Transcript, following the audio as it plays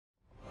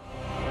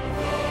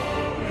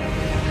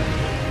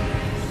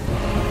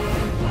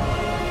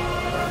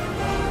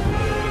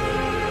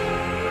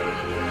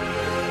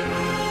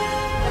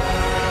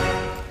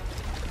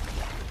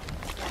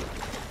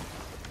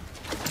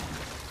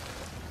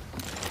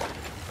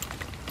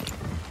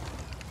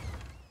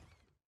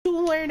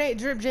who wearing that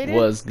drip, Jaden?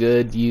 What's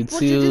good, What, you just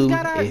got YouTube?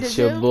 out of the It's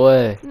your gym?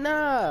 boy.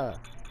 Nah.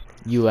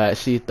 You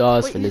actually thought I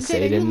was Wait, finna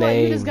say Jaden, the you just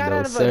name, got no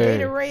out of a sir.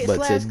 Gatorade But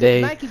slash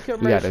today Nike we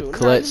got a commercial. Nah,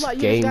 clutch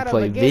you just got out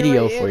of a gameplay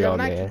video Gatorade for and a y'all,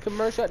 Nike man.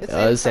 commercial at the same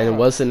Us and time.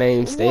 what's the name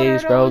What are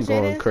stage, bro? those,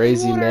 Going Jaden?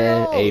 crazy, What are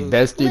man. A those?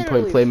 best 3-point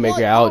Literally, playmaker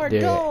what out are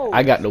there.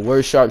 I got those? the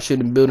worst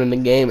sharpshooting build in the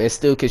game and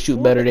still can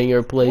shoot better than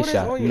your play What is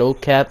shot. on your... No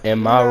cap in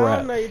my Nah, I don't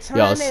rap. know. Your Y'all time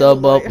they look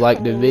sub up, like...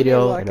 like the Oh, they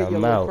video, look and like your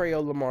I'm little out.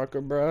 Crayola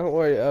marker, bro.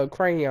 Or a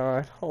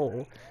crayon.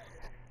 Oh.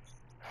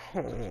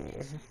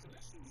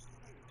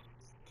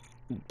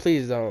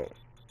 Please don't.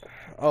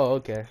 Oh,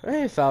 okay. I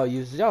ain't foul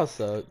users. Y'all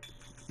suck.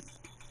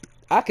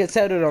 I can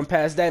tell that I'm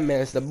past that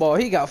man's the ball.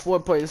 He got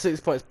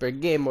 4.6 points per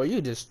game, or you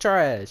just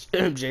trash.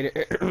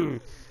 Jaden.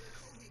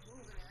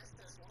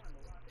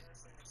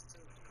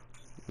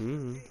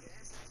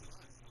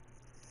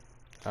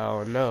 I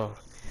don't know.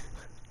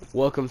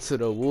 Welcome to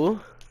the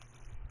Woo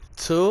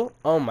 2.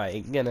 Oh my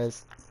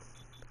goodness.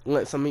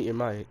 Let's unmute your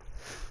mic.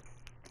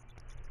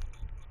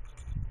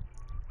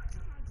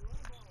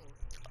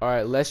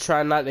 Alright, let's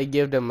try not to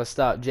give them a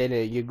stop.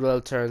 Jaden, your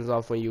glove turns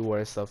off when you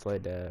wear stuff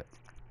like that.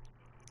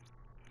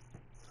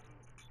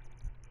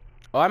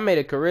 Oh, I made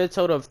a career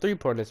total of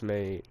 3-pointers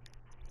made.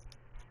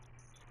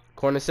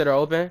 Corner sitter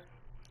open.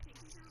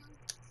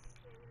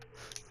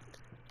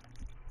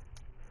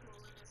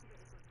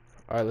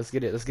 Alright, let's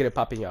get it. Let's get it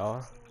popping,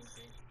 y'all.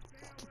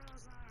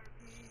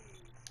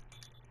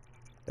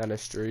 Down the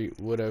street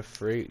with a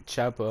freak,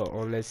 chopper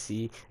on the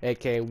sea,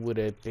 AK with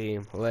a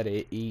beam, let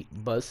it eat,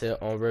 bust it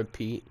on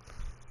repeat.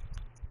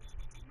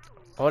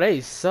 Oh,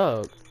 they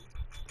suck.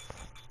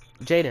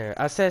 Jaden,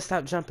 I said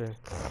stop jumping.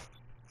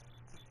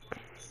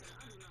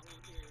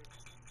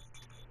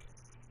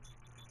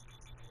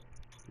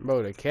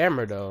 Bro, the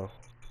camera though.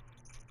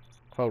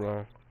 Hold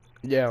on.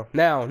 Yeah,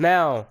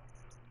 now.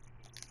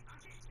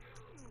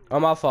 Oh,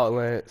 my fault,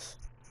 Lance.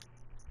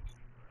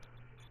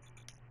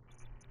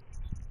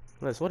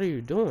 Lance, what are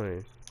you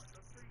doing?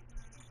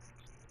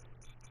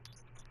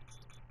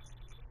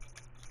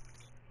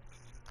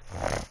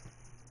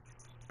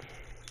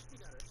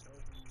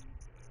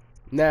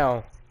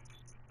 Now.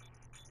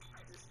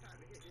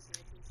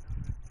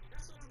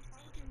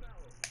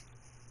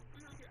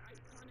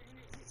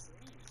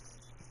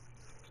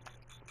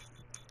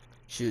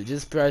 Shoot,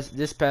 just pass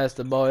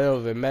the ball. It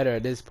don't even matter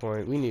at this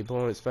point. We need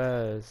points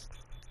fast.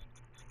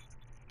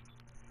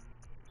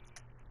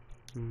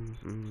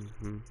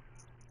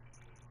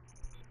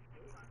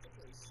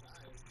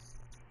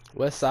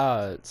 What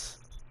sides?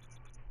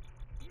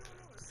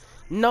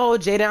 No,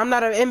 Jaden, I'm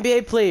not an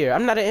NBA player.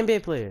 I'm not an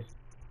NBA player.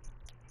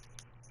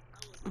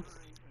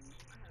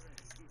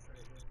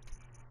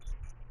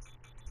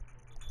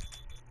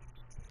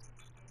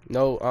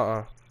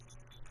 No,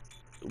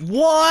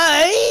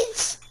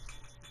 What?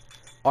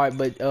 Alright,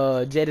 but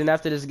Jaden,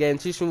 after this game,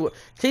 teach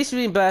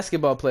me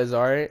basketball plays,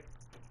 alright?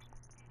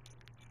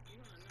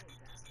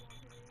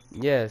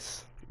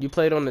 Yes. You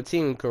played on the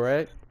team,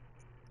 correct?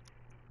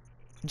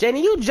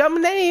 Jaden, you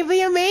jumping, that ain't even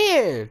your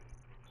man.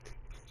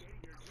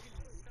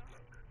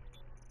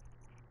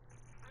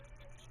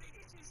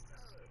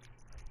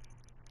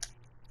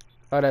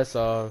 Oh, that's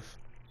off.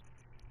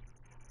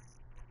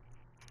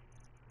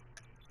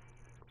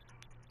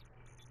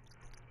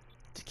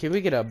 Can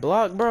we get a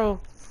block, bro?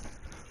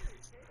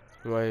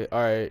 Wait,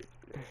 alright.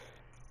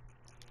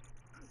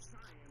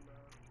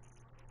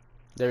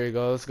 There we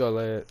go. Let's go,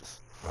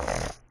 Lance.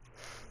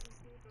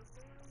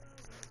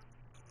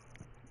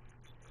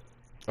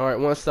 Alright,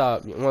 one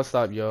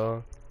stop,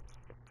 y'all.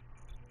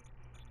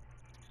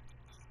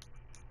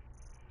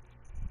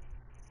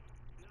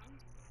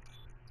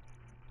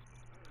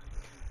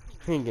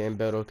 He ain't getting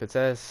better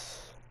contest.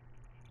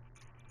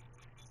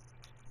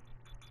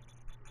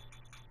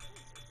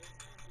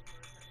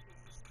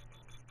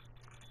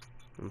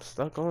 I'm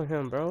stuck on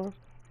him, bro.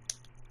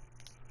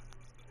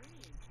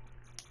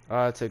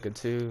 I took a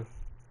 2.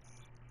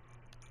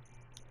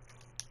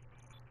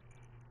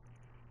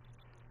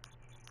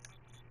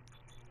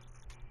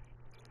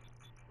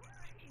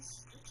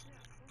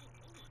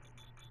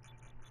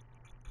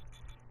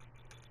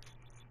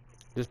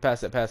 Just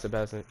pass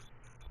it.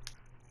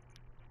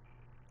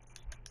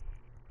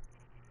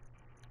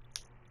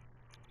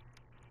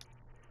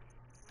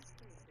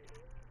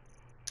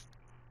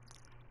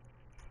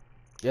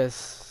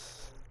 Yes.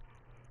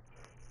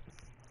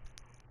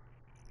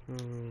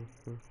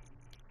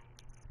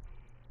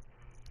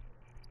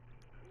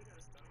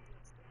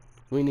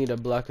 We need a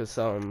block or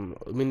something.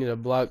 We need a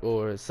block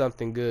or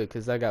something good,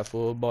 because I got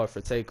full bar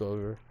for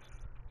takeover.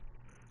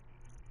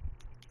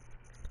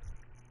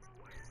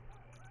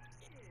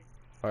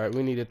 Alright,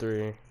 we need a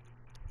 3.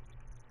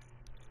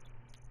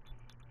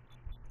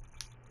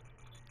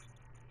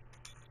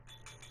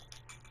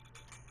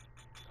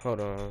 Hold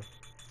on.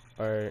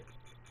 Alright.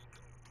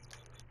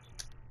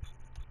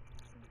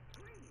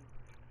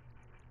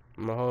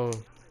 My whole...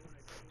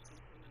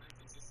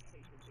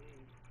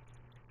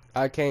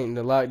 I can't.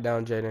 The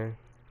lockdown, Jaden.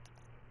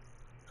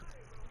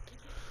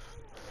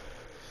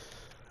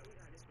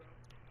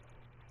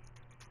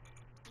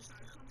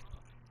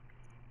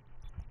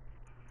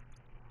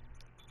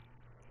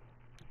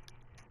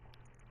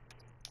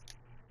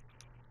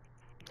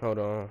 Hold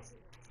on.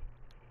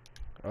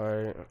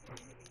 Alright.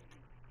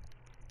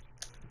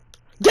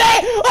 Yeah!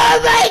 Oh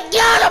my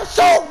god, I'm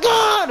so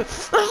good!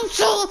 I'm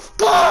so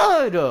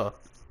good!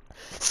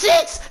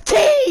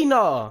 16!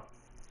 Oh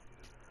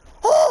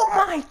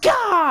my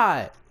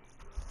god!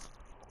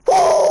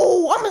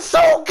 Oh, I'm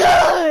so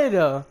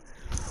good!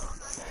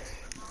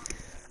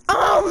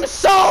 I'm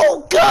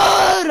so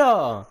good!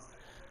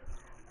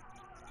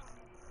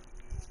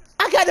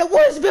 I got the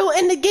worst build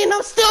in the game.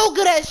 I'm still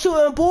good at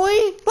shooting, boy.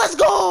 Let's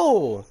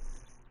go!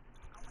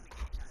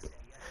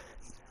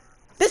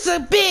 This is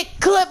a big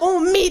clip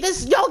on me.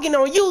 This y'all getting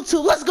on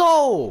YouTube. Let's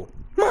go!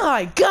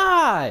 My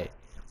god!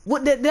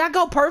 What did I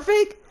go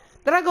perfect?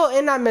 Did I go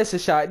and I miss a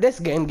shot? This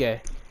game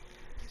gay.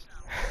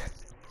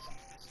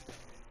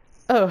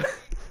 Oh.